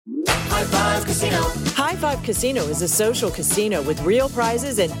High Five Casino. High Five Casino is a social casino with real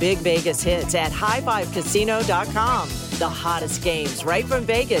prizes and big Vegas hits at highfivecasino.com. The hottest games right from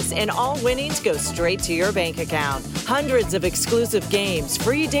Vegas, and all winnings go straight to your bank account. Hundreds of exclusive games,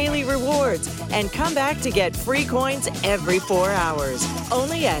 free daily rewards, and come back to get free coins every 4 hours.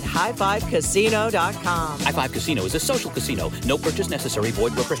 Only at highfivecasino.com. High Five Casino is a social casino. No purchase necessary.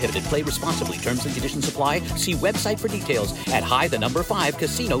 Void where prohibited. Play responsibly. Terms and conditions apply. See website for details at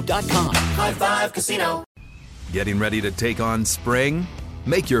high5casino.com. High Five Casino. Getting ready to take on spring?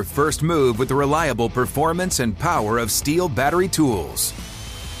 Make your first move with the reliable performance and power of Steel battery tools.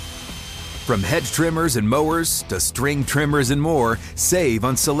 From hedge trimmers and mowers to string trimmers and more, save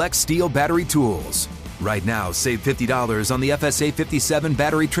on select Steel battery tools. Right now, save $50 on the FSA 57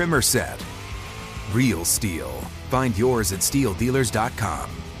 battery trimmer set. Real Steel. Find yours at steeldealers.com.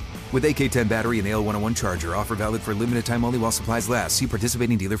 With AK-10 battery and AL101 charger, offer valid for limited time only while supplies last. See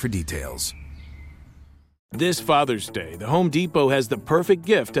participating dealer for details. This Father's Day, the Home Depot has the perfect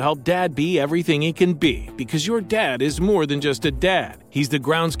gift to help Dad be everything he can be, because your dad is more than just a dad. He's the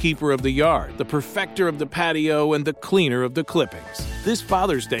groundskeeper of the yard, the perfecter of the patio, and the cleaner of the clippings. This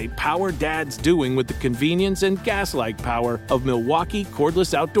Father's Day, power Dad's doing with the convenience and gas-like power of Milwaukee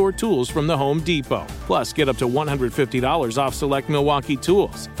cordless outdoor tools from the Home Depot. Plus, get up to $150 off select Milwaukee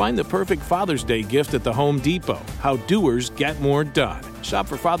tools. Find the perfect Father's Day gift at the Home Depot. How doers get more done. Shop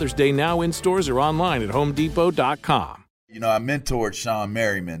for Father's Day now in stores or online at homedepot.com. You know, I mentored Sean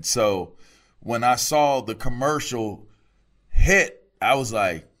Merriman, so when I saw the commercial hit, I was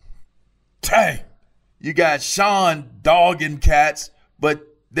like, dang, you got Sean dogging cats, but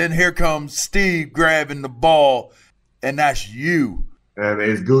then here comes Steve grabbing the ball, and that's you. And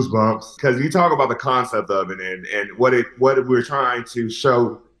it's goosebumps because you talk about the concept of it and what we're trying to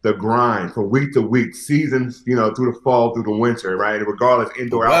show, the grind from week to week, seasons, you know, through the fall, through the winter, right? Regardless,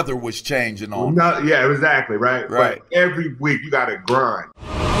 indoor. The weather was changing on. Yeah, exactly, right? Right. But every week you got to grind.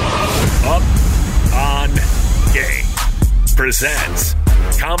 Up on Game presents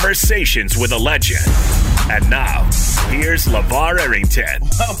Conversations with a Legend. And now, here's LeVar Arrington.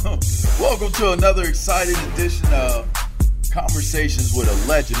 Welcome to another exciting edition of Conversations with a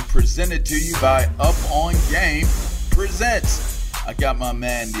Legend, presented to you by Up on Game Presents. I got my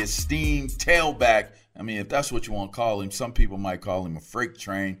man, the esteemed tailback. I mean, if that's what you want to call him. Some people might call him a freight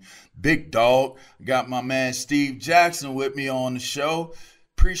train. Big dog. I got my man, Steve Jackson, with me on the show.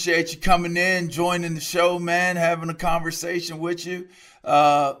 Appreciate you coming in, joining the show, man, having a conversation with you.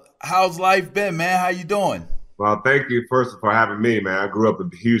 How's life been, man? How you doing? Well, thank you first for having me, man. I grew up a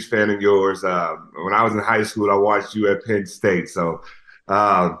huge fan of yours. When I was in high school, I watched you at Penn State. So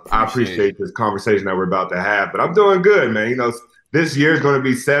I appreciate this conversation that we're about to have. But I'm doing good, man. You know, this year is going to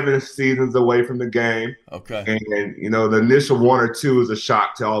be 7 seasons away from the game. Okay. And you know, the initial 1 or 2 is a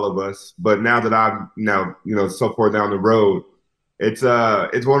shock to all of us. But now that I'm so far down the road, it's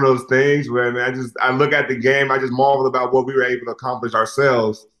one of those things where, man, I look at the game, I just marvel about what we were able to accomplish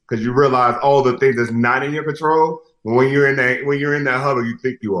ourselves, because you realize all the things that's not in your control. But when you're in that huddle, you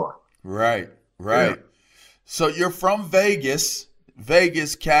think you are. Right. Yeah. So you're from Vegas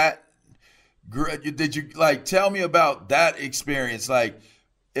cat. Did you tell me about that experience?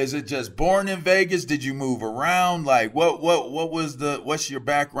 Is it just born in Vegas? Did you move around? What's your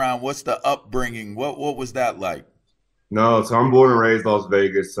background? What's the upbringing? What was that like? No, so I'm born and raised Las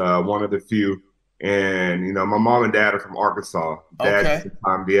Vegas, one of the few. And, you know, my mom and dad are from Arkansas. Dad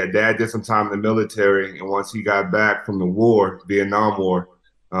did some time in the military. And once he got back from the war, Vietnam War,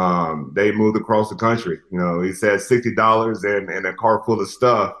 they moved across the country. You know, he said $60 and a car full of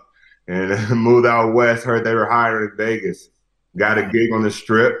stuff. And moved out west, heard they were hiring in Vegas. Got a gig on the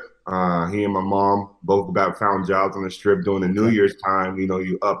Strip. He and my mom both found jobs on the Strip during the New Year's time. You know,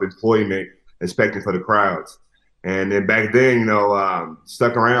 you up employment, expecting for the crowds. And then back then, you know,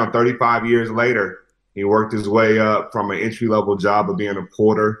 stuck around 35 years later, he worked his way up from an entry-level job of being a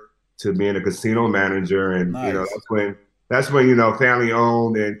porter to being a casino manager. And, you know, that's when, you know,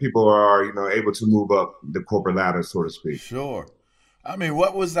 family-owned and people are, you know, able to move up the corporate ladder, so to speak. Sure. I mean,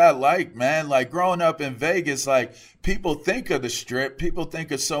 what was that like, man? Like growing up in Vegas, people think of the Strip, people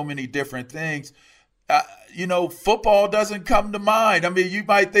think of so many different things. You know, football doesn't come to mind. I mean, you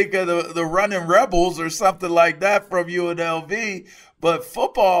might think of the Running Rebels or something like that from UNLV, but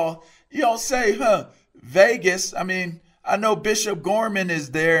football, you don't say, Vegas. I mean, I know Bishop Gorman is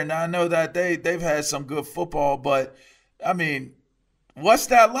there, and I know that they've had some good football, but I mean, what's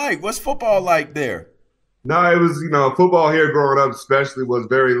that like? What's football like there? No, it was, you know, football here growing up especially was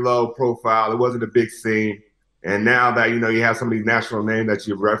very low profile. It wasn't a big scene. And now that, you know, you have some of these national names that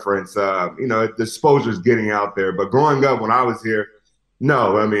you reference, you know, the exposure is getting out there. But growing up when I was here,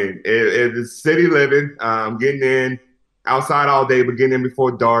 No, I mean, it's city living, getting in outside all day, but getting in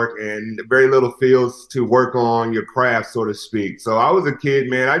before dark, and very little fields to work on your craft, so to speak. So I was a kid,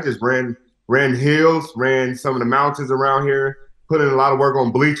 man. I just ran hills, ran some of the mountains around here, put in a lot of work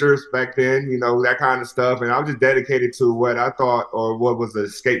on bleachers back then, that kind of stuff. And I was just dedicated to what I thought or what was an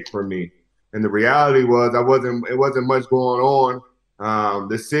escape for me. And the reality was it wasn't much going on.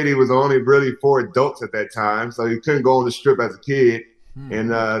 The city was only really for adults at that time, so you couldn't go on the strip as a kid. And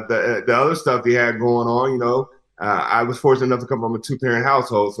the other stuff he had going on, I was fortunate enough to come from a 2-parent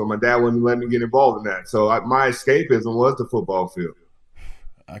household, so my dad wouldn't let me get involved in that. So my escapism was the football field.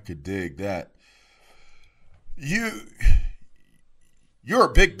 I could dig that. You're a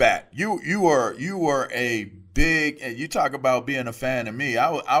big back. You were a big, and you talk about being a fan of me.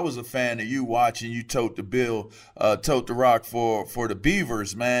 I was a fan of you watching you tote the rock for the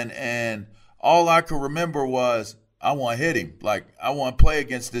Beavers, man. And all I could remember was I want to hit him. Like, I want to play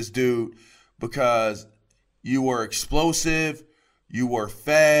against this dude because you were explosive, you were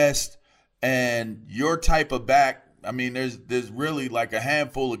fast, and your type of back. I mean, there's really like a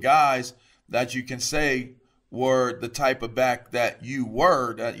handful of guys that you can say were the type of back that you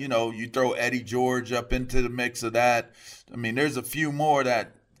were. That, you throw Eddie George up into the mix of that. I mean, there's a few more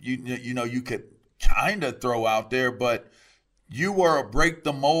that you could kind of throw out there, but you were a break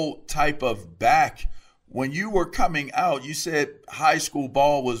the mold type of back. When you were coming out, you said high school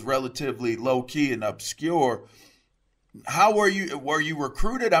ball was relatively low key and obscure. How were you? Were you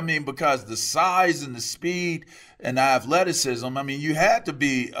recruited? I mean, because the size and the speed and the athleticism. I mean, you had to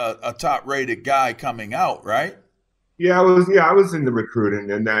be a top-rated guy coming out, right? Yeah, I was in the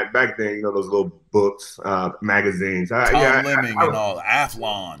recruiting, and that back then, those little books, magazines. Tom Lemming and all,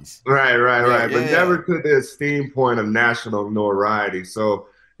 Athlons. Right. But never to the esteem point of national notoriety. So,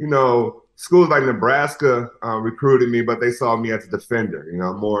 schools like Nebraska recruited me, but they saw me as a defender,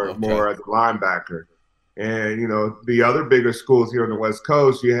 more as a linebacker. And, the other bigger schools here on the West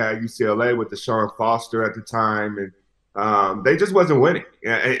Coast, you had UCLA with Deshaun Foster at the time, and they just wasn't winning.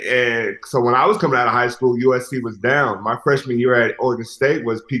 And so when I was coming out of high school, USC was down. My freshman year at Oregon State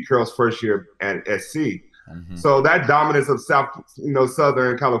was Pete Carroll's first year at SC. Mm-hmm. So that dominance of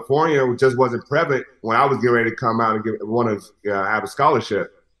Southern California just wasn't prevalent when I was getting ready to come out and have a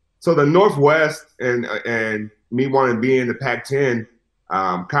scholarship. So the Northwest and me wanting to be in the Pac-10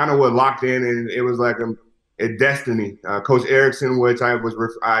 kind of was locked in, and it was like a destiny. Coach Erickson, which I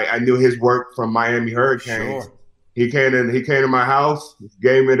knew his work from Miami Hurricanes. Sure. He came to my house,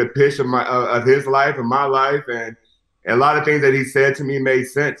 gave me the pitch of his life and my life, and a lot of things that he said to me made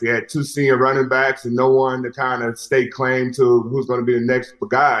sense. He had 2 senior running backs and no one to kind of stake claim to who's going to be the next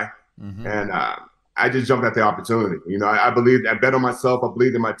guy. Mm-hmm. And I just jumped at the opportunity. I bet on myself. I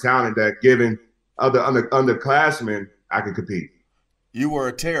believed in my talent that given other underclassmen, I could compete. You were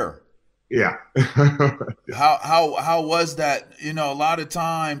a terror. Yeah. How was that? A lot of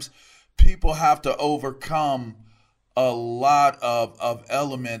times people have to overcome a lot of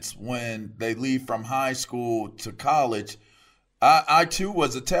elements when they leave from high school to college. I too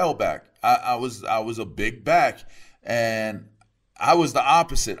was a tailback. I was a big back, and I was the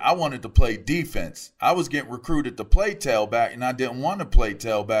opposite. I wanted to play defense. I was getting recruited to play tailback, and I didn't want to play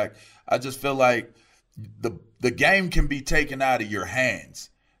tailback. I just feel like the game can be taken out of your hands,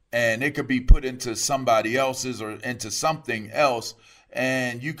 and it could be put into somebody else's or into something else,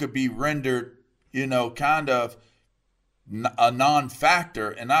 and you could be rendered, kind of a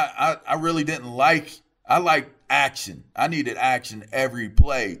non-factor. And I really didn't like action. I needed action every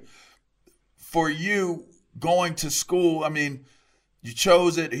play. For you going to school, I mean, you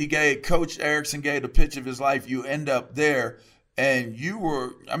chose it. Coach Erickson gave the pitch of his life. You end up there, and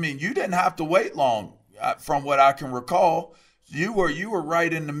you didn't have to wait long. From what I can recall, you were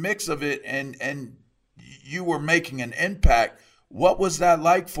right in the mix of it, and you were making an impact. What was that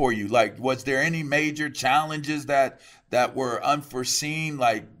like for you? Like, was there any major challenges that were unforeseen?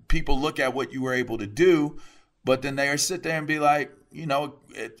 Like, people look at what you were able to do, but then they sit there and be like,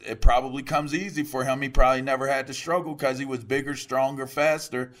 it probably comes easy for him. He probably never had to struggle because he was bigger, stronger,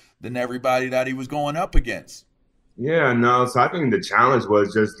 faster than everybody that he was going up against. Yeah, no. So I think the challenge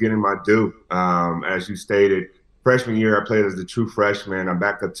was just getting my due. As you stated, freshman year, I played as a true freshman. I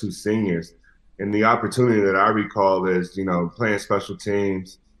backed up 2 seniors. And the opportunity that I recall is, playing special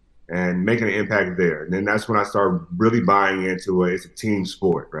teams and making an impact there. And then that's when I started really buying into it. It's a team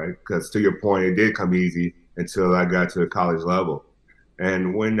sport, right? Because to your point, it did come easy until I got to the college level.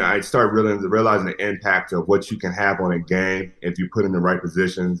 And when I started realizing the impact of what you can have on a game if you put in the right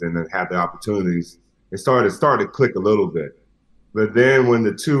positions and then have the opportunities, it started to click a little bit. But then when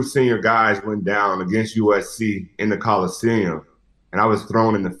the 2 senior guys went down against USC in the Coliseum, and I was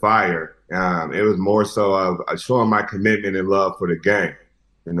thrown in the fire. It was more so of showing my commitment and love for the game.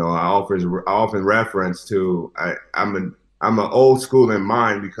 You know, I often reference to I'm an old school in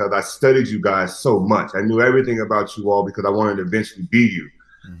mind because I studied you guys so much. I knew everything about you all because I wanted to eventually be you.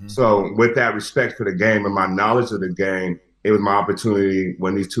 Mm-hmm. So with that respect for the game and my knowledge of the game, it was my opportunity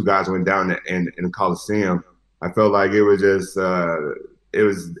when these two guys went down in the Coliseum. I felt like it was just it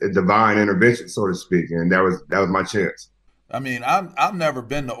was a divine intervention, so to speak, and that was my chance. I mean, I've never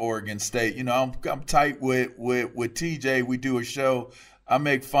been to Oregon State. You know, I'm tight with TJ. We do a show. I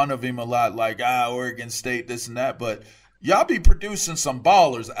make fun of him a lot, like Oregon State, this and that. But y'all be producing some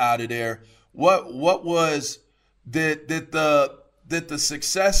ballers out of there. What was did the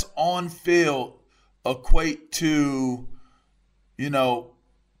success on field equate to, you know,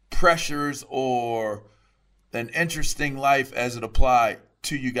 pressures or an interesting life as it applied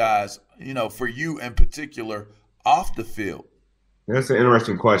to you guys, you know, for you in particular, off the field? That's an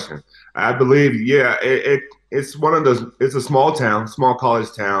interesting question. I believe, it's one of those. It's a small town, small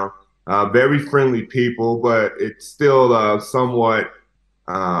college town, very friendly people, but it's still somewhat.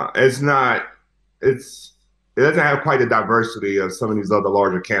 It doesn't have quite the diversity of some of these other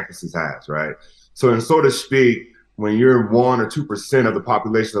larger campuses has, right? So, in so to speak, when you're 1 or 2% of the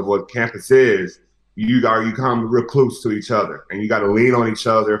population of what campus is, you come real close to each other, and you got to lean on each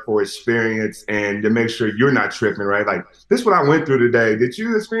other for experience and to make sure you're not tripping, right? Like, this is what I went through today. Did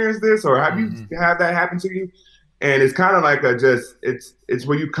you experience this, or have you had that happen to you? And it's kind of like it's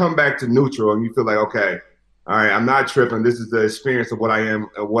where you come back to neutral and you feel like, okay, all right, I'm not tripping. This is the experience of what I'm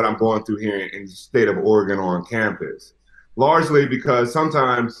going through here in the state of Oregon or on campus. Largely because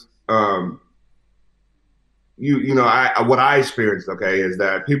sometimes, what I experienced, okay, is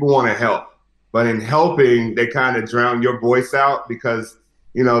that people want to help. But in helping, they kind of drown your voice out because,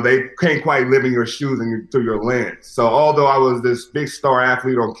 you know, they can't quite live in your shoes and through your lens. So although I was this big star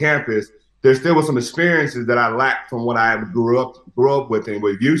athlete on campus, there still was some experiences that I lacked from what I grew up with and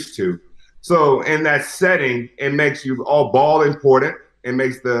was used to. So in that setting, it makes you all ball important. It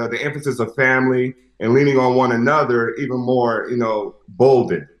makes the emphasis of family and leaning on one another even more, you know,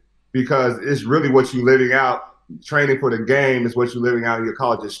 bolden, because it's really what you're living out. Training for the game is what you're living out in your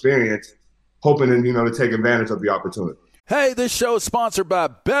college experience, hoping to take advantage of the opportunity. Hey, this show is sponsored by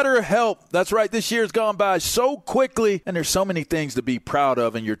BetterHelp. That's right. This year's gone by so quickly, and there's so many things to be proud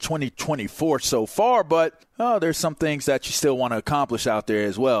of in your 2024 so far, but there's some things that you still want to accomplish out there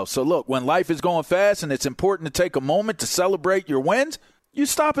as well. So look, when life is going fast and it's important to take a moment to celebrate your wins, you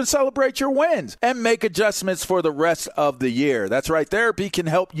stop and celebrate your wins and make adjustments for the rest of the year. That's right. Therapy can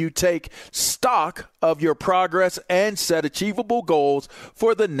help you take stock of your progress and set achievable goals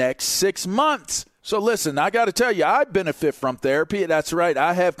for the next 6 months. So listen, I got to tell you, I benefit from therapy. That's right.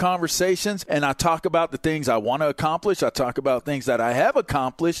 I have conversations and I talk about the things I want to accomplish. I talk about things that I have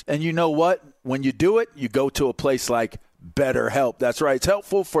accomplished. And you know what? When you do it, you go to a place like BetterHelp. That's right. It's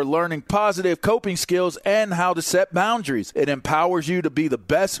helpful for learning positive coping skills and how to set boundaries. It empowers you to be the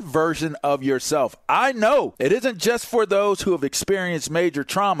best version of yourself. I know it isn't just for those who have experienced major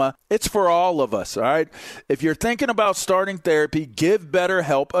trauma. It's for all of us, all right? If you're thinking about starting therapy, give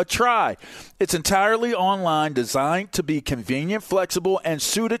BetterHelp a try. It's entirely online, designed to be convenient, flexible, and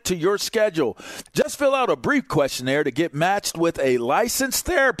suited to your schedule. Just fill out a brief questionnaire to get matched with a licensed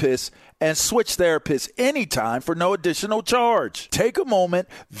therapist and switch therapists anytime for no additional charge. Take a moment,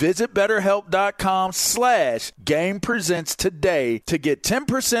 visit BetterHelp.com/GamePresents today to get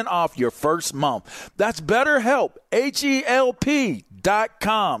 10% off your first month. That's BetterHelp,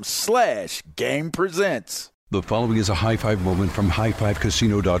 HELP.com/GamePresents. The following is a high five moment from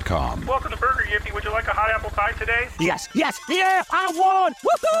highfivecasino.com. Welcome to Burger Yippee. Would you like a hot apple pie today? Yes, yeah, I won!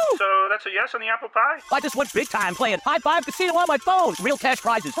 Woohoo! So that's a yes on the apple pie? I just went big time playing High Five Casino on my phone. Real cash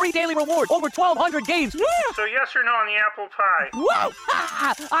prizes, free daily rewards, over 1,200 games. Yeah! So yes or no on the apple pie? Whoa!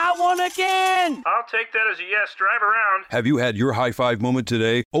 I won again! I'll take that as a yes. Drive around. Have you had your high five moment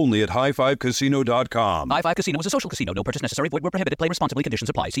today? Only at highfivecasino.com. High Five Casino is a social casino. No purchase necessary. Void where prohibited. Play responsibly. Conditions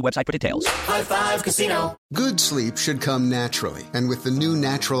apply. See website for details. High Five Casino. Good sleep should come naturally, and with the new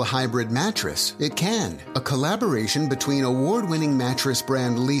Natural Hybrid mattress, it can. A collaboration between award-winning mattress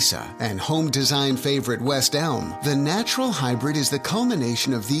brand Leesa and home design favorite West Elm, the Natural Hybrid is the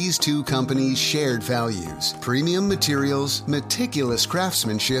culmination of these two companies' shared values: premium materials, meticulous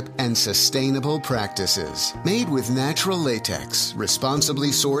craftsmanship, and sustainable practices. Made with natural latex, responsibly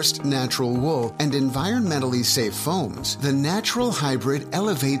sourced natural wool, and environmentally safe foams, the Natural Hybrid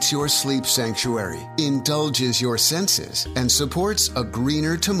elevates your sleep sanctuary. Indulge indulges your senses and supports a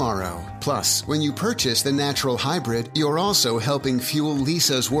greener tomorrow. Plus, when you purchase the Natural Hybrid, you're also helping fuel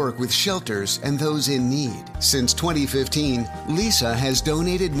Lisa's work with shelters and those in need. Since 2015, Lisa has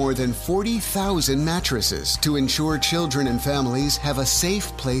donated more than 40,000 mattresses to ensure children and families have a safe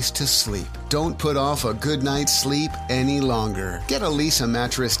place to sleep. Don't put off a good night's sleep any longer. Get a Lisa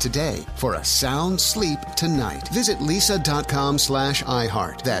mattress today for a sound sleep tonight. Visit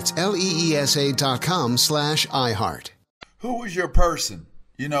lisa.com/iHeart. That's LEESA.com/iHeart. Who was your person?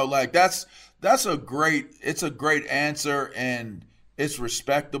 You know, like it's a great answer and it's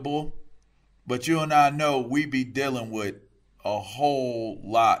respectable. But you and I know we be dealing with a whole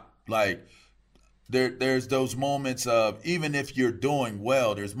lot. Like there's those moments of, even if you're doing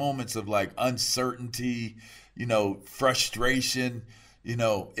well, there's moments of like uncertainty, you know, frustration, you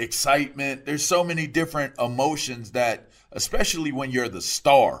know, excitement. There's so many different emotions that, especially when you're the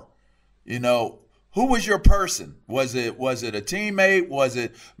star, you know. Who was your person? Was it a teammate? Was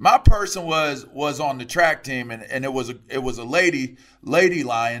it my person was on the track team, and it was a lady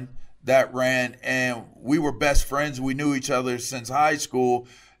lion that ran, and we were best friends. We knew each other since high school.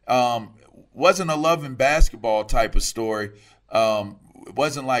 Wasn't a love and basketball type of story. It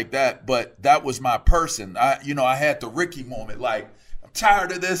wasn't like that, but that was my person. I had the Ricky moment, like, I'm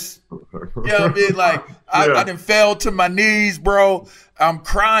tired of this. You know what I mean? Like, I done fell to my knees, bro. I'm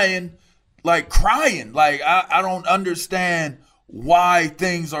crying. Like, I don't understand why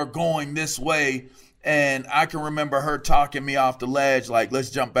things are going this way. And I can remember her talking me off the ledge, like, let's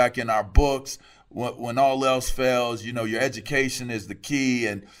jump back in our books. When all else fails, you know, your education is the key,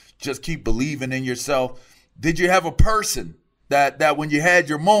 and just keep believing in yourself. Did you have a person that when you had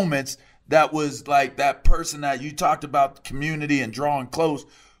your moments, that was like that person that you talked about, the community and drawing close?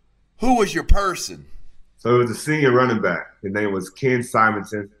 Who was your person? So it was a senior running back. His name was Ken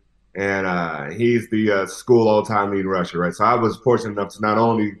Simonson. And he's the school all-time leading rusher, right? So I was fortunate enough to not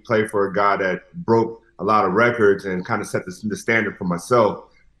only play for a guy that broke a lot of records and kind of set the standard for myself,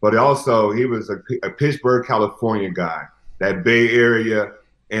 but also he was a Pittsburgh, California guy, that Bay Area,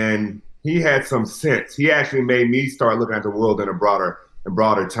 and he had some sense. He actually made me start looking at the world in broader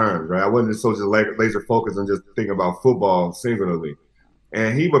terms, right? I wasn't so just laser focused on just thinking about football singularly.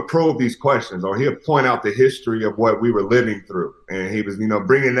 And he would probe these questions, or he would point out the history of what we were living through. And he was,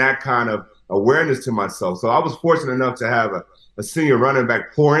 bringing that kind of awareness to myself. So I was fortunate enough to have a senior running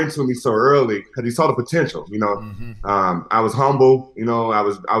back pour into me so early because he saw the potential. I was humble. I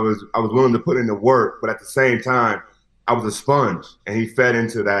was willing to put in the work, but at the same time, I was a sponge, and he fed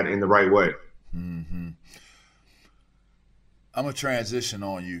into that in the right way. Mm-hmm. I'm gonna transition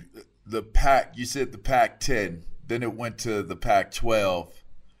on you. You said the Pac-10. Then it went to the Pac-12.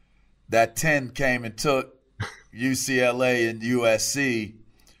 That 10 came and took UCLA and USC.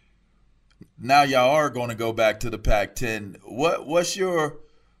 Now y'all are going to go back to the Pac-10. What's you're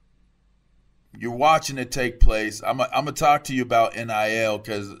watching it take place. I'm gonna talk to you about NIL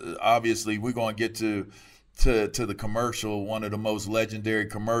because obviously we're going to get to the commercial, one of the most legendary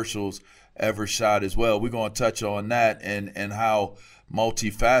commercials ever shot as well. We're going to touch on that and how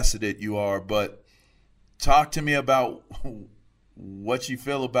multifaceted you are, but talk to me about what you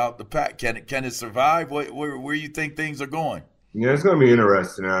feel about the Pac. Can it survive? Where you think things are going? Yeah, it's going to be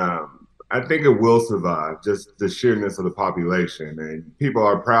interesting. I think it will survive, just the sheerness of the population. And people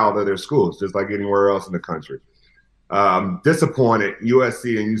are proud of their schools, just like anywhere else in the country. Disappointed,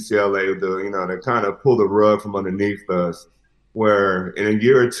 USC and UCLA, they kind of pull the rug from underneath us, where in a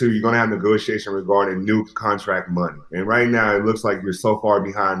year or two, you're going to have negotiation regarding new contract money. And right now, it looks like you're so far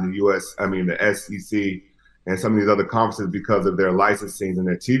behind the SEC and some of these other conferences because of their licensing and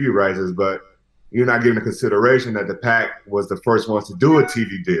their TV rights, but you're not giving a consideration that the Pac was the first ones to do a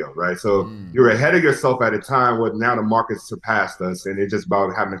TV deal, right? So you're ahead of yourself at a time where now the market surpassed us, and it's just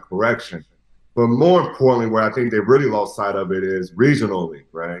about having a correction. But more importantly, where I think they really lost sight of it is regionally,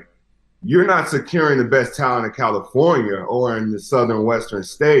 right? You're not securing the best talent in California or in the southern western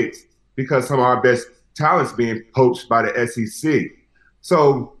states because some of our best talent's being poached by the SEC.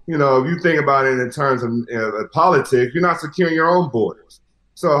 So, if you think about it in terms of politics, you're not securing your own borders.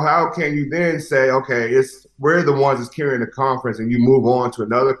 So how can you then say, okay, we're the ones that's carrying the conference, and you move on to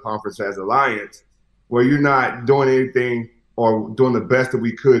another conference as alliance where you're not doing anything or doing the best that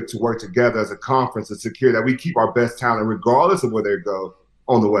we could to work together as a conference to secure that we keep our best talent regardless of where they go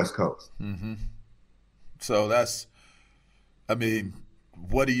on the West Coast. Mm-hmm. So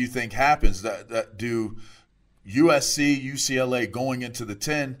what do you think happens? That do USC, UCLA going into the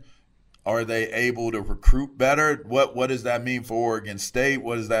 10, are they able to recruit better? What does that mean for Oregon State?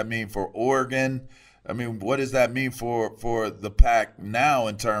 What does that mean for Oregon? What does that mean for the Pac now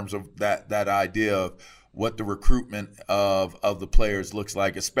in terms of that idea of, what the recruitment of the players looks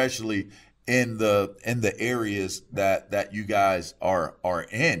like, especially in the areas that you guys are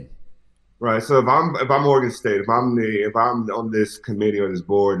in. Right. So if I'm Oregon State, if I'm on this committee or this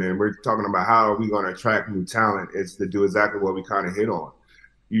board, and we're talking about how are we going to attract new talent, it's to do exactly what we kind of hit on.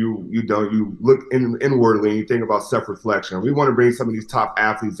 You look inwardly and you think about self-reflection. We want to bring some of these top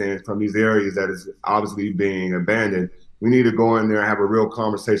athletes in from these areas that is obviously being abandoned. We need to go in there and have a real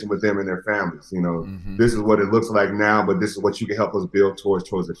conversation with them and their families. This is what it looks like now, but this is what you can help us build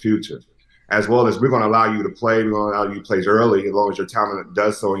towards the future. As well as we're going to allow you to play. We're going to allow you to play early as long as your talent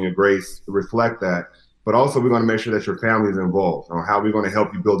does so and your grades reflect that. But also we're going to make sure that your family is involved on how we're going to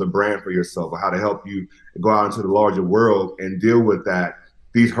help you build a brand for yourself, or how to help you go out into the larger world and deal with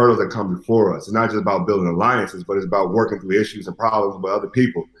these hurdles that come before us. It's not just about building alliances, but it's about working through issues and problems with other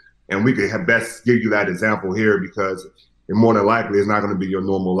people. And we can best give you that example here because more than likely it's not going to be your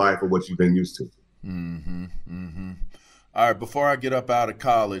normal life or what you've been used to. Mm-hmm. Mm-hmm. All right, before I get up out of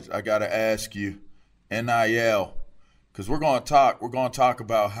college, I got to ask you, NIL, because we're going to talk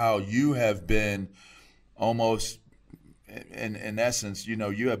about how you have been almost, in essence,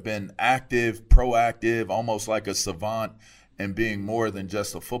 you have been active, proactive, almost like a savant, and being more than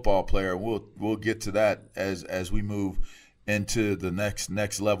just a football player. We'll get to that as we move into the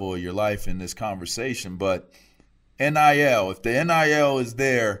next level of your life in this conversation. But NIL, if the NIL is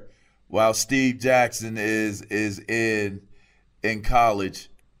there, while Steve Jackson is in college,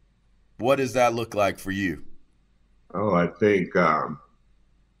 what does that look like for you? Oh, I think I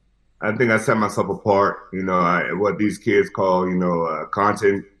set myself apart. What these kids call, a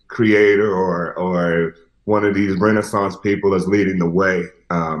content creator or one of these Renaissance people that's leading the way.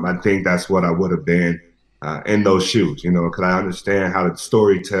 I think that's what I would have been in those shoes. Because I understand how to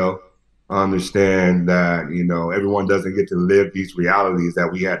story tell. I understand that, everyone doesn't get to live these realities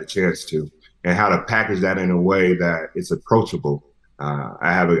that we had the chance to, and how to package that in a way that it's approachable.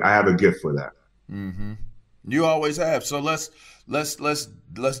 I have a gift for that. Mm-hmm. You always have. So let's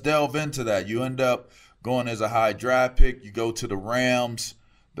delve into that. You end up going as a high draft pick. You go to the Rams.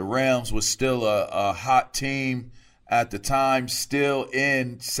 The Rams was still a hot team at the time, still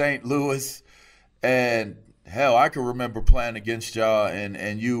in St. Louis, and hell, I can remember playing against y'all,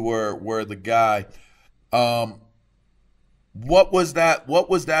 and you were the guy. What was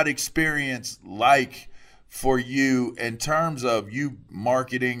that experience like for you in terms of you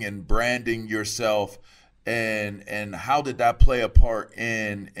marketing and branding yourself, and how did that play a part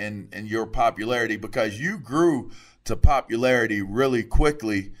in your popularity? Because you grew to popularity really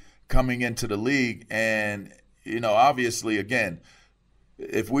quickly coming into the league, and obviously, again,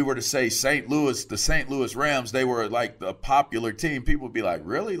 if we were to say the St. Louis Rams, they were like the popular team, people would be like,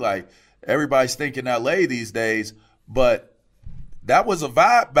 really? Like, everybody's thinking LA these days, but that was a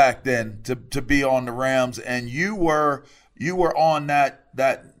vibe back then to be on the Rams, and you were on that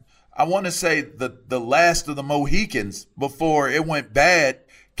I want to say the last of the Mohicans before it went bad,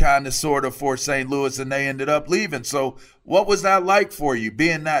 kind of sort of, for St. Louis, and they ended up leaving. So what was that like for you,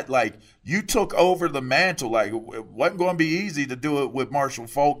 being that, like, you took over the mantle? Like, it wasn't going to be easy to do it with Marshall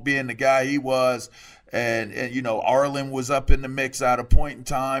Faulk being the guy he was, and Arlen was up in the mix at a point in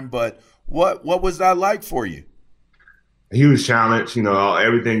time, but what was that like for you? A huge challenge.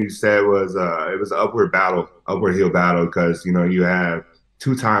 Everything you said was it was an upward hill battle, because you have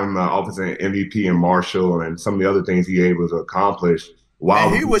two-time offensive MVP in Marshall and some of the other things he able to accomplish.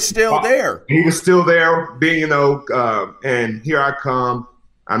 While he was still there. He was still there, being, and here I come.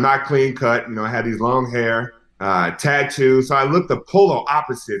 I'm not clean cut. I had these long hair, tattoos. So I looked the polar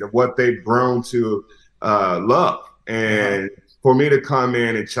opposite of what they've grown to love. And for me to come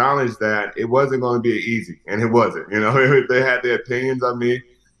in and challenge that, it wasn't going to be easy. And it wasn't. They had their opinions on me.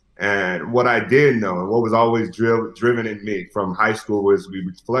 And what I did know, and what was always driven in me from high school, as we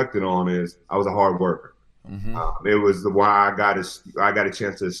reflected on, is I was a hard worker. Mm-hmm. It was why I got a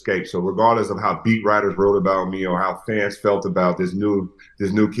chance to escape. So regardless of how beat writers wrote about me or how fans felt about this new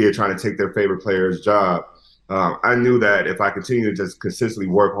kid trying to take their favorite player's job, I knew that if I continue to just consistently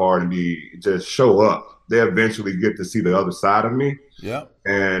work hard and just show up, they eventually get to see the other side of me. Yeah.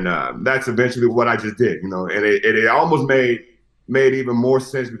 And that's eventually what I just did. And it almost made even more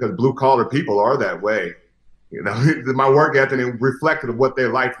sense, because blue collar people are that way. My work ethic reflected of what their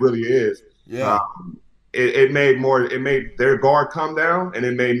life really is. Yeah. It made their guard come down, and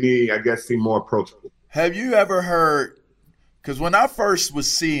it made me, I guess, seem more approachable. Have you ever heard, because when I first was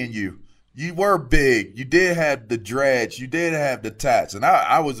seeing you, you were big. You did have the dreads. You did have the tats. And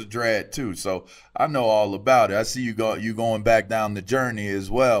I was a dread too, so I know all about it. I see you going back down the journey as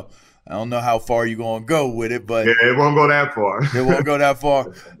well. I don't know how far you're going to go with it, but yeah, it won't go that far. It won't go that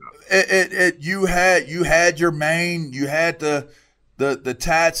far. you had your main, you had the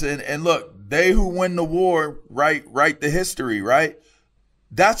tats, and look, they who win the war write the history, right?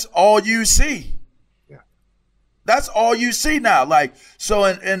 That's all you see. Yeah. That's all you see now. Like, so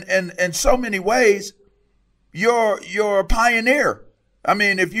in so many ways, you're a pioneer. I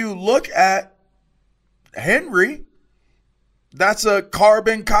mean, if you look at Henry, that's a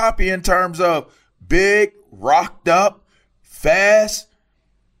carbon copy in terms of big, rocked up, fast,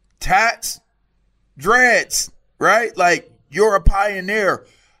 tats, dreads, right? Like, you're a pioneer.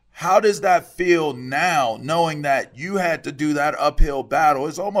 How does that feel now, knowing that you had to do that uphill battle?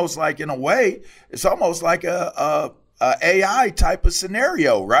 It's almost like, in a way, it's almost like a AI type of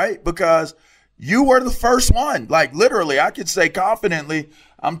scenario, right? Because you were the first one. Like, literally, I could say confidently,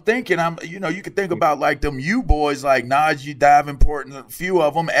 you could think about like them boys like Najee Davenport and a few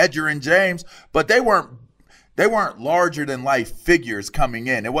of them, Edger and James, but they weren't larger than life figures coming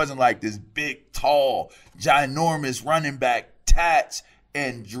in. It wasn't like this big, tall, ginormous running back, tats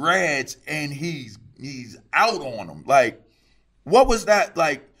and dreads, and he's out on them. Like, what was that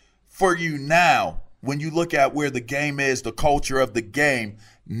like for you now when you look at where the game is, the culture of the game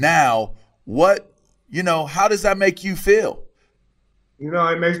now? How does that make you feel?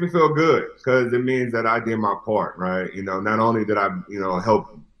 It makes me feel good because it means that I did my part, right? Not only did I,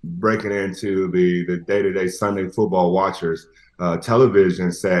 help breaking into the day-to-day Sunday football watchers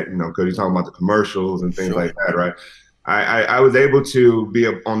television set, because you're talking about the commercials and things like that, right? I was able to be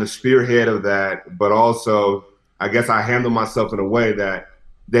on the spearhead of that, but also I guess I handled myself in a way that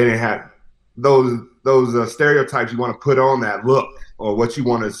they didn't have those stereotypes you want to put on that look or what you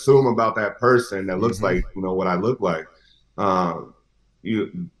want to assume about that person that looks like, what I look like. I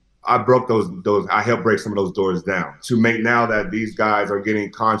broke those. I helped break some of those doors down to make now that these guys are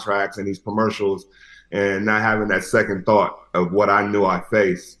getting contracts and these commercials and not having that second thought of what I knew I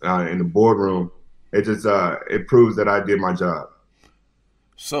faced in the boardroom. It just it proves that I did my job.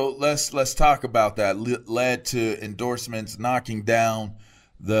 So let's talk about that. Led to endorsements knocking down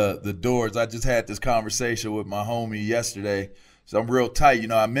the doors. I just had this conversation with my homie yesterday. So I'm real tight.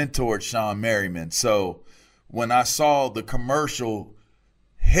 I mentored Sean Merriman. So when I saw the commercial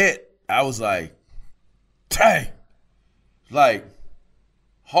hit, I was like, dang. Like,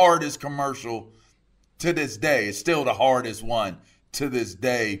 hardest commercial to this day. It's still the hardest one to this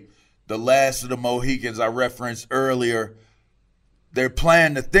day. The Last of the Mohicans I referenced earlier, they're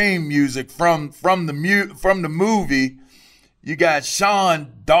playing the theme music from the movie. You got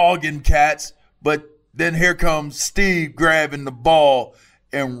Sean dogging cats, but then here comes Steve grabbing the ball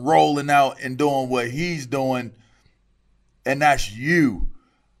and rolling out and doing what he's doing, and that's you.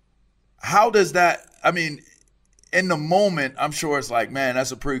 How does that, in the moment, I'm sure it's like, man,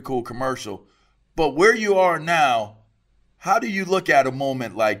 that's a pretty cool commercial. But where you are now, how do you look at a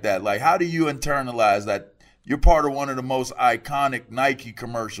moment like that? Like, how do you internalize that you're part of one of the most iconic Nike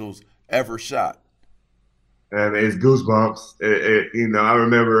commercials ever shot? It's goosebumps. I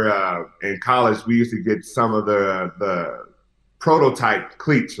remember in college we used to get some of the prototype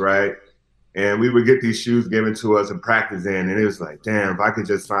cleats, right? And we would get these shoes given to us in practice and it was like, damn, if I could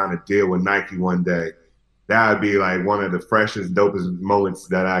just sign a deal with Nike one day, that would be like one of the freshest, dopest moments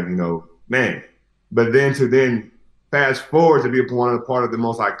that man. But then fast forward to be part of the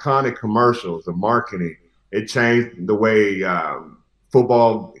most iconic commercials, the marketing. It changed the way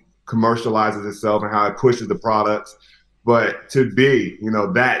football commercializes itself and how it pushes the products. But to be,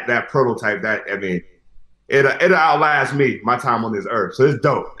 that prototype, it'll outlast me, my time on this earth. So it's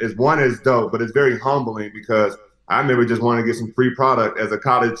dope. It's dope, but it's very humbling because I remember just wanting to get some free product as a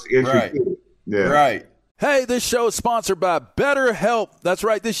college entry kid. Yeah. Right. Hey, this show is sponsored by BetterHelp. That's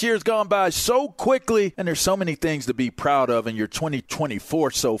right. This year's gone by so quickly, and there's so many things to be proud of in your 2024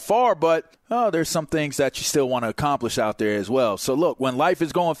 so far, but there's some things that you still want to accomplish out there as well. So look, when life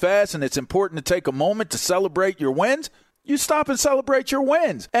is going fast and it's important to take a moment to celebrate your wins, you stop and celebrate your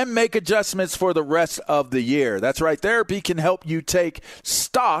wins and make adjustments for the rest of the year. That's right. Therapy can help you take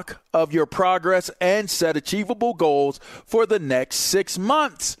stock of your progress and set achievable goals for the next 6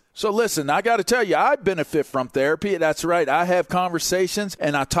 months. So listen, I got to tell you, I benefit from therapy. That's right. I have conversations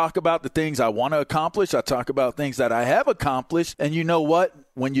and I talk about the things I want to accomplish. I talk about things that I have accomplished. And you know what?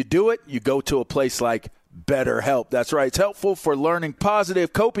 When you do it, you go to a place like BetterHelp. That's right. It's helpful for learning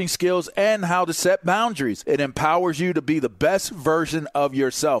positive coping skills and how to set boundaries. It empowers you to be the best version of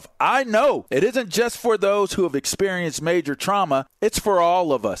yourself. I know it isn't just for those who have experienced major trauma. It's for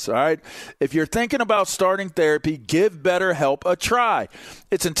all of us. All right. If you're thinking about starting therapy, give BetterHelp a try.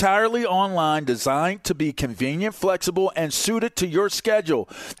 It's entirely online, designed to be convenient, flexible, and suited to your schedule.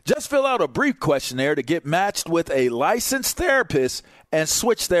 Just fill out a brief questionnaire to get matched with a licensed therapist and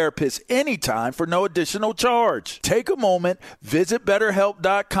switch therapists anytime for no additional charge. Take a moment, visit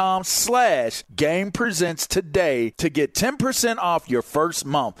BetterHelp.com/GamePresents today to get 10% off your first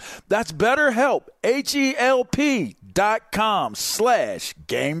month. That's BetterHelp,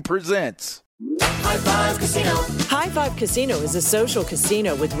 HELP.com/GamePresents. High Five Casino. High Five Casino is a social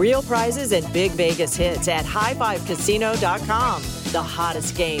casino with real prizes and big Vegas hits at highfivecasino.com. The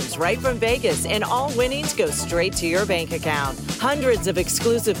hottest games right from Vegas, and all winnings go straight to your bank account. Hundreds of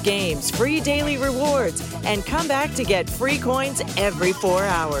exclusive games, free daily rewards, and come back to get free coins every 4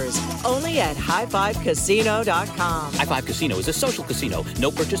 hours. Only at highfivecasino.com. High Five Casino is a social casino.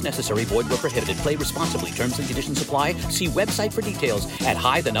 No purchase necessary. Void where prohibited. Play responsibly. Terms and conditions apply. See website for details at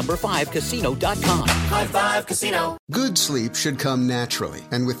high5casino.com. High Five Casino. Good sleep should come naturally,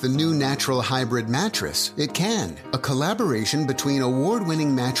 and with the new Natural Hybrid mattress, it can. A collaboration between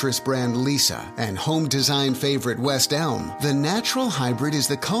award-winning mattress brand Leesa and home design favorite West Elm, the Natural Hybrid is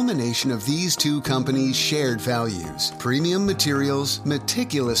the culmination of these two companies' shared values: premium materials,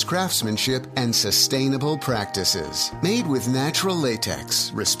 meticulous craftsmanship, and sustainable practices. Made with natural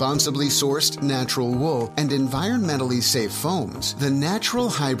latex, responsibly sourced natural wool, and environmentally safe foams, the Natural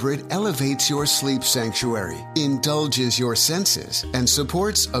Hybrid elevates your sleep sanctuary, indulges your senses, and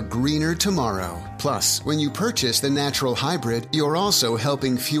supports a greener tomorrow. Plus, when you purchase the Natural Hybrid, you're also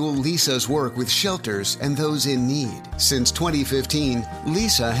helping fuel Leesa's work with shelters and those in need. Since 2015,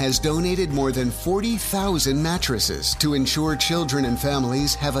 Leesa has donated more than 40,000 mattresses to ensure children and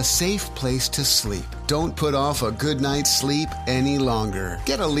families have a safe place to sleep. Don't put off a good night's sleep any longer.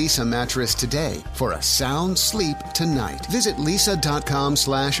 Get a Leesa mattress today for a sound sleep tonight. Visit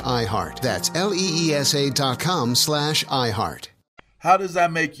Leesa.com/iHeart. That's LEESA.com/iHeart. How does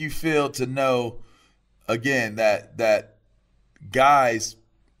that make you feel to know, again, that guys,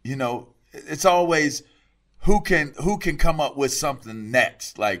 you know, it's always who can come up with something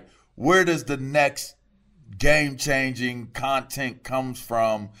next? Like, where does the next game-changing content comes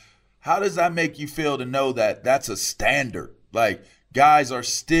from? How does that make you feel to know that that's a standard? Like, guys are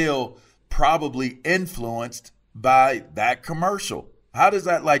still probably influenced by that commercial. How does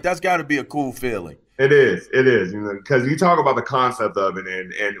that, like, that's got to be a cool feeling. It is, you know, because you talk about the concept of it,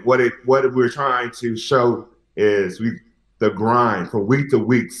 and what we're trying to show is the grind from week to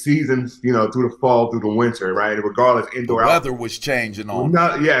week, seasons, you know, through the fall, through the winter, right? Regardless, indoor. The weather was changing on.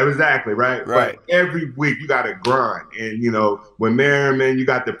 Yeah, exactly, right. But every week you got to grind, and you know, when Merriman, you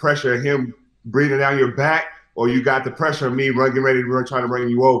got the pressure of him breathing down your back, or you got the pressure of me getting ready to run, trying to bring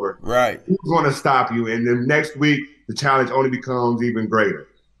you over. Right. Who's going to stop you? And then next week, the challenge only becomes even greater.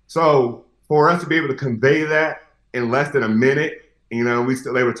 So for us to be able to convey that in less than a minute, you know, we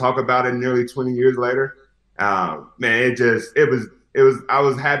still able to talk about it nearly 20 years later. Man, it was. I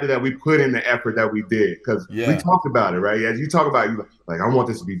was happy that we put in the effort that we did, because we talked about it, right? As you talk about, you like, I want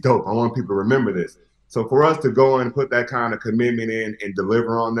this to be dope. I want people to remember this. So for us to go and put that kind of commitment in and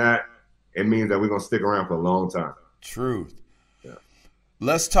deliver on that, it means that we're gonna stick around for a long time. Truth. Yeah.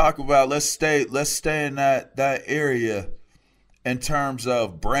 Let's talk about. Let's stay in that area. In terms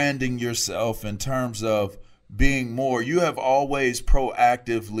of branding yourself, in terms of being more, you have always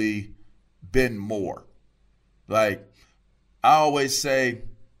proactively been more. Like, I always say,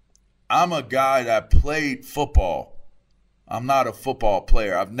 I'm a guy that played football. I'm not a football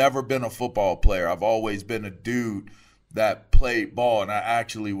player. I've never been a football player. I've always been a dude that played ball, and I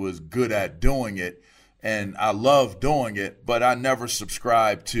actually was good at doing it, and I love doing it, but I never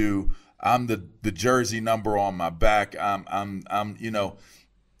subscribed to I'm the jersey number on my back. I'm you know,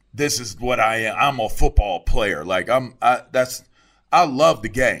 this is what I am. I'm a football player. Like I love the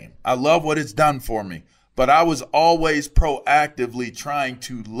game. I love what it's done for me. But I was always proactively trying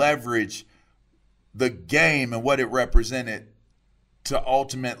to leverage the game and what it represented to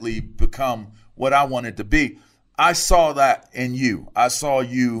ultimately become what I wanted to be. I saw that in you. I saw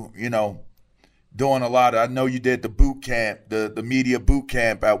you, you know, doing a lot of, I know you did the boot camp, the media boot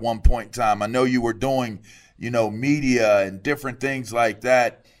camp at one point in time. I know you were doing, you know, media and different things like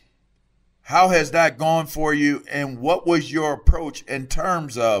that. How has that gone for you? And what was your approach in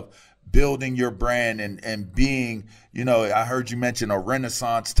terms of building your brand and being, you know, I heard you mention a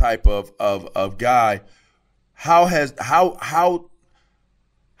Renaissance type of guy. How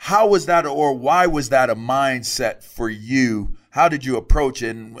was that, or why was that a mindset for you? How did you approach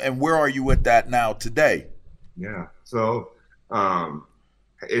it, and where are you with that now today? Yeah, so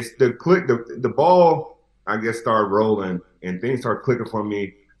it's the ball, I guess, started rolling and things started clicking for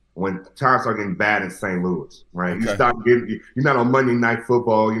me when times started getting bad in St. Louis, right? Okay. You're not on Monday Night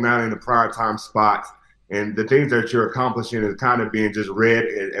Football, you're not in the primetime spots, and the things that you're accomplishing is kind of being just read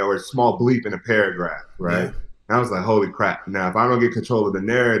or a small bleep in a paragraph, right? And I was like, holy crap. Now, if I don't get control of the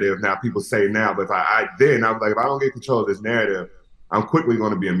narrative, now people say now, but if I was like, if I don't get control of this narrative, I'm quickly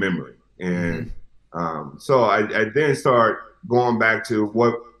going to be a memory. And so I then start going back to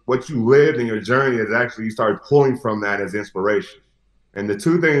what you lived in your journey is actually you start pulling from that as inspiration. And the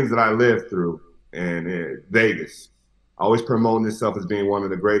two things that I lived through in Vegas, always promoting itself as being one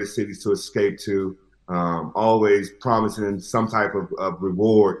of the greatest cities to escape to, always promising some type of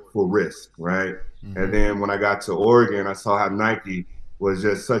reward for risk, right? And then when I got to Oregon, I saw how Nike was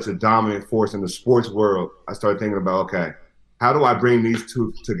just such a dominant force in the sports world. I started thinking about, okay, how do I bring these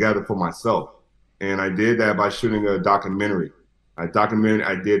two together for myself? And I did that by shooting a documentary. I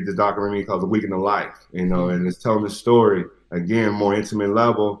did this documentary called The Week in the Life, and it's telling the story, again, more intimate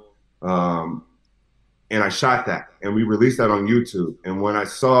level. And I shot that, and we released that on YouTube. And when I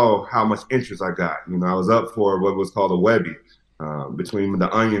saw how much interest I got, I was up for what was called a Webby between The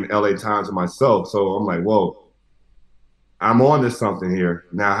Onion, LA Times, and myself. So I'm like, whoa, I'm on to something here.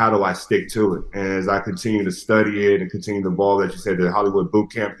 Now, how do I stick to it? And as I continue to study it and continue to evolve, as you said, the Hollywood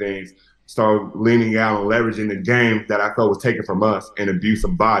boot camp things, start leaning out and leveraging the game that I felt was taken from us and abuse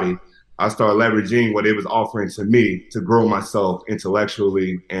of body, I started leveraging what it was offering to me to grow myself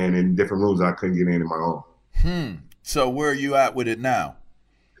intellectually and in different rooms that I couldn't get in my own. So where are you at with it now?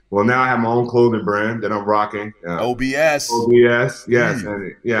 Well, now I have my own clothing brand that I'm rocking. OBS. OBS, yes.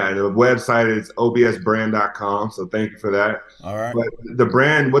 And the website is obsbrand.com. So thank you for that. All right. But what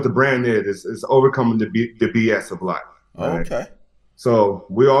the brand is overcoming the BS of life. Right? Okay. So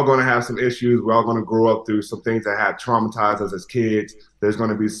we're all going to have some issues. We're all going to grow up through some things that have traumatized us as kids. There's going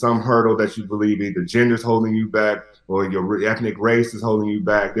to be some hurdle that you believe either gender's holding you back or your ethnic race is holding you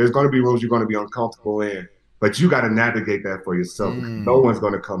back. There's going to be rooms you're going to be uncomfortable in, but you got to navigate that for yourself. No one's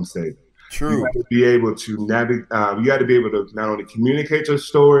going to come save you. True. You got to be able to navigate. You got to be able to not only communicate your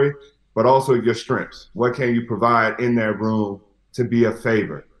story, but also your strengths. What can you provide in that room to be a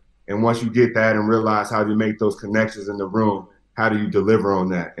favor? And once you get that and realize how you make those connections in the room, how do you deliver on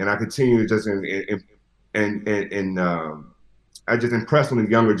that? And I continue just I just impress on the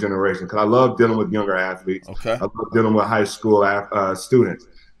younger generation because I love dealing with younger athletes. Okay. I love dealing with high school students,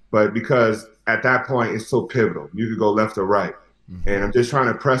 but because at that point it's so pivotal, you could go left or right, and I'm just trying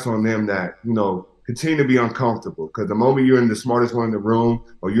to press on them that continue to be uncomfortable because the moment you're in the smartest one in the room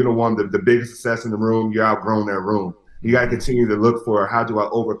or you're the one the biggest success in the room, you're outgrown that room. You got to continue to look for how do I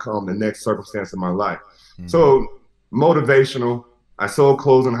overcome the next circumstance in my life. So motivational. I sold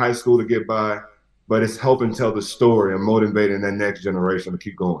clothes in high school to get by, but it's helping tell the story and motivating that next generation to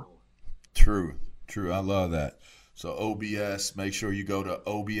keep going. True. I love that. So OBS, make sure you go to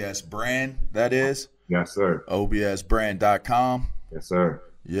OBS brand, that is? Yes, sir. obsbrand.com. Yes, sir.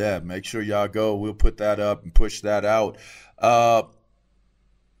 Yeah, make sure y'all go. We'll put that up and push that out.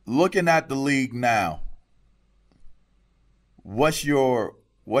 Looking at the league now, what's your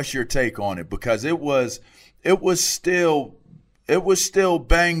take on it? Because it was still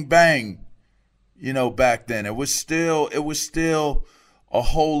bang bang, back then. It was still a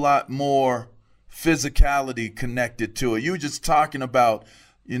whole lot more physicality connected to it. You were just talking about,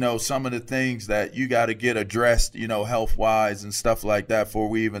 some of the things that you got to get addressed, health wise and stuff like that before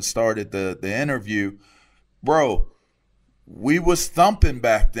we even started the interview. Bro, we was thumping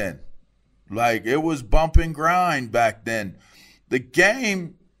back then. Like it was bump and grind back then. The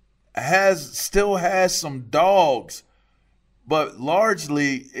game still has some dogs, but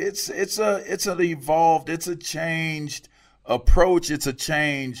largely it's an evolved, it's a changed approach, it's a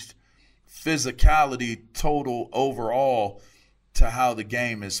changed physicality total overall to how the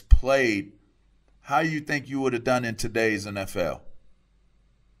game is played. How you think you would have done in today's NFL?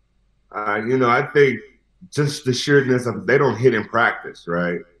 I think just the sheerness of they don't hit in practice,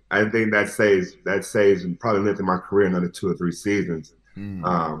 right? I think that saves and probably lengthen my career another 2 or 3 seasons.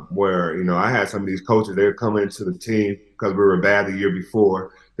 Where, I had some of these coaches, they were coming into the team because we were bad the year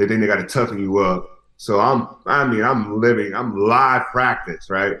before. They think they got to toughen you up. So I'm live practice,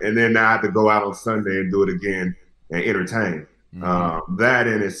 right? And then now I have to go out on Sunday and do it again and entertain. That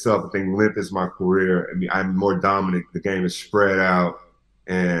in itself, I think lengthens my career. I mean, I'm more dominant. The game is spread out.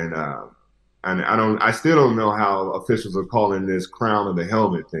 And I still don't know how officials are calling this crown of the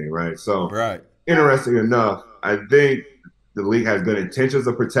helmet thing, right? So interesting enough, I think the league has good intentions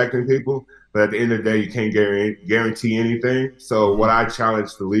of protecting people, but at the end of the day, you can't guarantee anything. So what I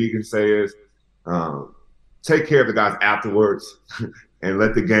challenge the league and say is take care of the guys afterwards and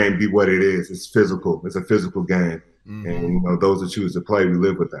let the game be what it is. It's physical. It's a physical game. And, those who choose to play, we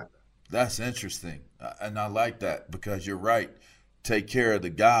live with that. That's interesting. And I like that because you're right. Take care of the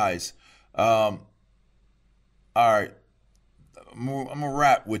guys. All right. I'm going to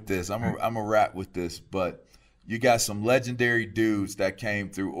wrap with this. I'm gonna wrap with this, but you got some legendary dudes that came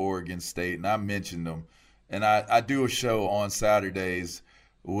through Oregon State, and I mentioned them. And I do a show on Saturdays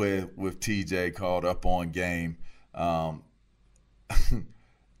with TJ called Up on Game.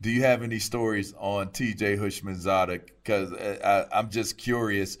 Do you have any stories on TJ Houshmandzadeh? Because I'm just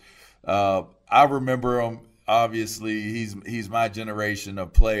curious. I remember him. Obviously, he's my generation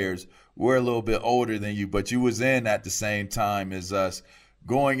of players. We're a little bit older than you, but you was in at the same time as us.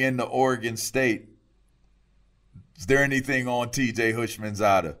 Going into Oregon State, is there anything on TJ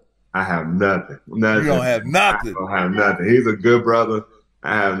Houshmandzadeh? I have nothing. You don't have nothing. I don't have nothing. He's a good brother.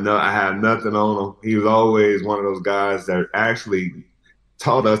 I have nothing on him. He was always one of those guys that actually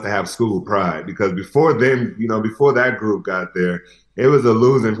taught us to have school pride, because before then, before that group got there, it was a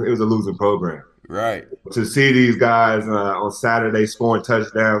losing program. Right. To see these guys on Saturday scoring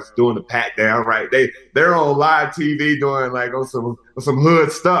touchdowns, doing the pat down, right? They're on live TV doing like on some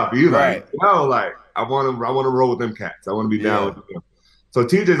hood stuff. You right. I want to roll with them cats. I want to be down with them. So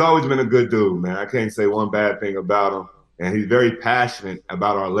TJ's always been a good dude, man. I can't say one bad thing about him, and he's very passionate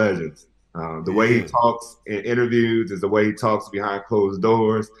about our legends. The way he talks in interviews is the way he talks behind closed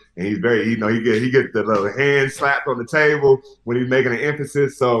doors, and he's very, he gets the little hand slapped on the table when he's making an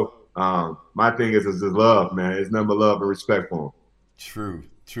emphasis. So my thing is just love, man. It's nothing but love and respect for him. True.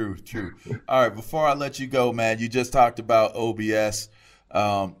 All right, before I let you go, man, you just talked about OBS.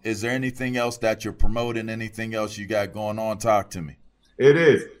 Is there anything else that you're promoting? Anything else you got going on? Talk to me. It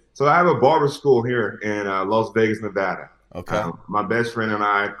is. So I have a barber school here in Las Vegas, Nevada. Okay. My best friend and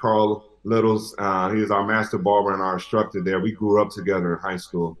I, Carl Littles, he is our master barber and our instructor there. We grew up together in high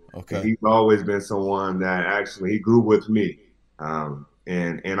school. Okay. And he's always been someone that actually he grew with me. And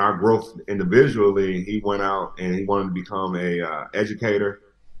our growth individually, he went out and he wanted to become a educator.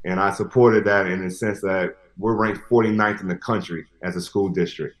 And I supported that in the sense that we're ranked 49th in the country as a school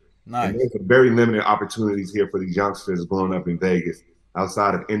district. Nice. And there's very limited opportunities here for these youngsters growing up in Vegas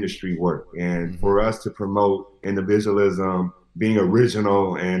outside of industry work. And for us to promote individualism, being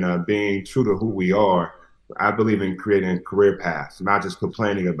original, and being true to who we are, I believe in creating career paths, not just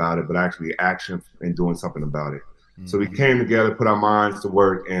complaining about it, but actually action and doing something about it. So we came together, put our minds to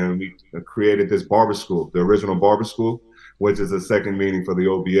work, and we created this barber school, the original barber school, which is a second meaning for the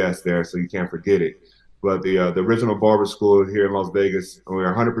OBS there, so you can't forget it. But the original barber school here in Las Vegas,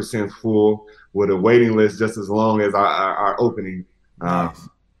 we're 100% full with a waiting list just as long as our opening. Nice.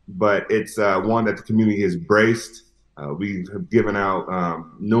 But it's one that the community has embraced. We have given out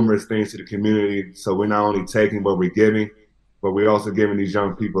numerous things to the community. So we're not only taking what we're giving, but we're also giving these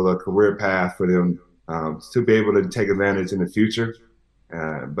young people a career path for them to be able to take advantage in the future.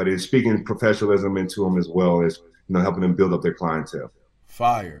 But it's speaking professionalism into them as well as helping them build up their clientele.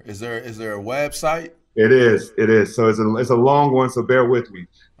 Fire. Is there a website? It is. So it's a long one, so bear with me.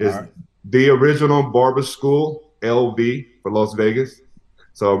 It's The Original Barber School LV for Las Vegas.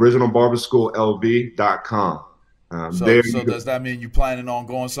 So originalbarberschoollv.com. So does that mean you planning on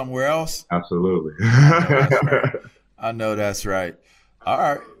going somewhere else? Absolutely. I know that's right. All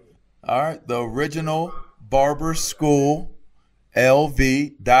right. The Original Barber School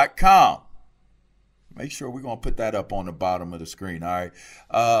LV.com. Make sure we're going to put that up on the bottom of the screen. All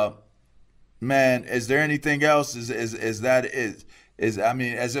right. Man, is there anything else? Is I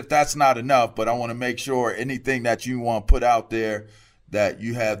mean, as if that's not enough, but I want to make sure anything that you want to put out there that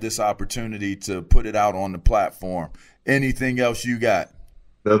you have this opportunity to put it out on the platform. Anything else you got?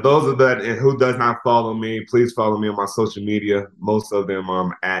 Those of that who does not follow me, please follow me on my social media. Most of them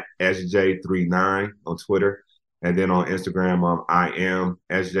at SJ39 on Twitter. And then on Instagram, I am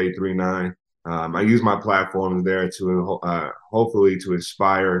SJ39. I use my platforms there to hopefully to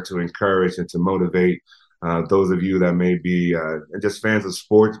inspire, to encourage, and to motivate those of you that may be just fans of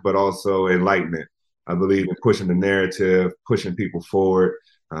sports, but also enlightenment. I believe in pushing the narrative, pushing people forward.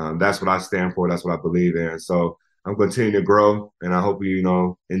 That's what I stand for. That's what I believe in. So I'm continuing to grow, and I hope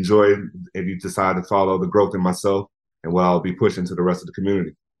you enjoy if you decide to follow the growth in myself and what I'll be pushing to the rest of the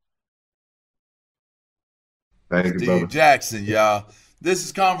community. Thank you, brother. Steve Jackson, y'all. This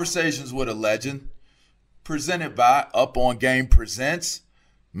is Conversations with a Legend, presented by Up On Game Presents.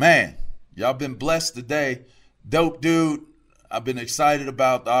 Man, y'all been blessed today. Dope dude. I've been excited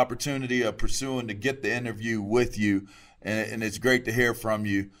about the opportunity of pursuing to get the interview with you, and it's great to hear from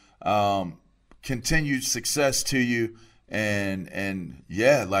you. Continued success to you, and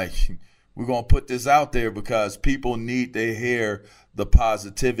yeah, like we're gonna put this out there because people need to hear the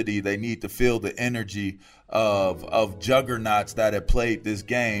positivity. They need to feel the energy of juggernauts that have played this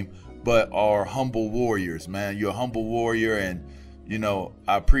game, but are humble warriors. Man, you're a humble warrior, and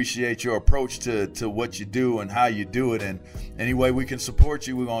I appreciate your approach to what you do and how you do it. And any way we can support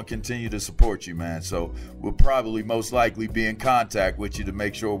you, we're going to continue to support you, man. So we'll probably most likely be in contact with you to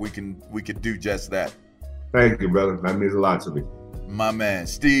make sure we can do just that. Thank you, brother. That means a lot to me. My man,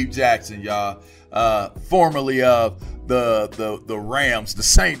 Steve Jackson, y'all, formerly of the Rams, the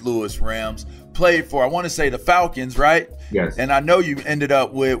St. Louis Rams, played for, I want to say, the Falcons, right? Yes. And I know you ended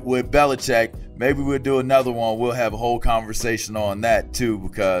up with Belichick. Maybe we'll do another one. We'll have a whole conversation on that too,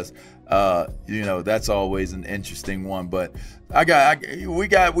 because that's always an interesting one. But we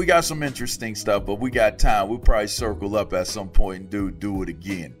got some interesting stuff, but we got time. We'll probably circle up at some point and do it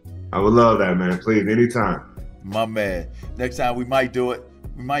again. I would love that, man. Please, anytime. My man. Next time we might do it.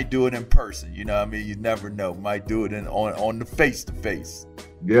 We might do it in person. You know what I mean? You never know. We might do it on the face-to-face.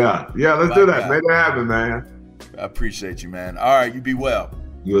 Yeah, let's do that. Make it happen, man. I appreciate you, man. All right, you be well.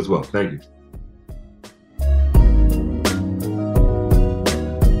 You as well. Thank you.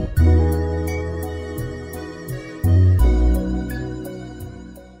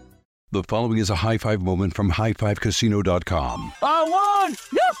 The following is a high five moment from highfivecasino.com. I won!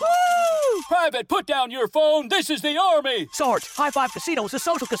 Yahoo! Private, put down your phone. This is the Army. Sarge, High Five Casino is a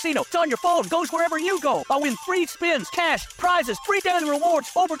social casino. It's on your phone. Goes wherever you go. I win free spins, cash, prizes, free daily rewards,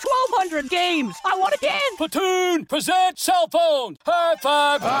 over 1,200 games. I won again. Platoon, present cell phone. High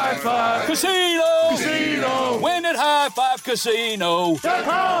Five. High Five. Casino. Win at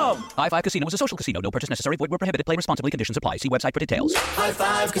highfivecasino.com. High Five Casino is a social casino. No purchase necessary. Void where prohibited. Play responsibly. Conditions apply. See website for details. High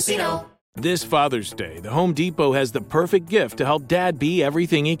Five Casino. This Father's Day, the Home Depot has the perfect gift to help Dad be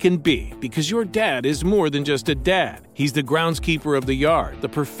everything he can be, because your dad is more than just a dad. He's the groundskeeper of the yard, the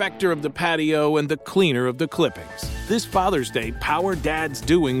perfecter of the patio, and the cleaner of the clippings. This Father's Day, power Dad's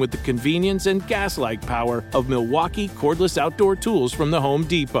doing with the convenience and gas-like power of Milwaukee cordless outdoor tools from the Home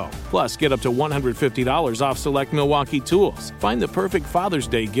Depot. Plus, get up to $150 off select Milwaukee tools. Find the perfect Father's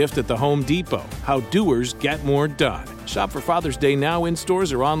Day gift at the Home Depot. How doers get more done. Shop for Father's Day now in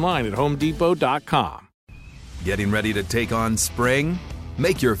stores or online at HomeDepot.com. Getting ready to take on spring?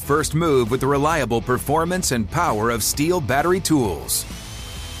 Make your first move with the reliable performance and power of Steel battery tools.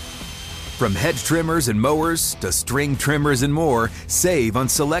 From hedge trimmers and mowers to string trimmers and more, save on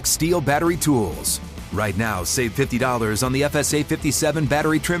select Steel battery tools. Right now, save $50 on the FSA 57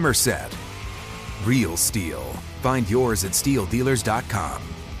 battery trimmer set. Real Steel. Find yours at SteelDealers.com.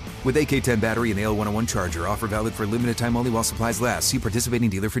 With AK-10 battery and AL101 charger, offer valid for limited time only while supplies last. See participating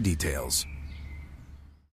dealer for details.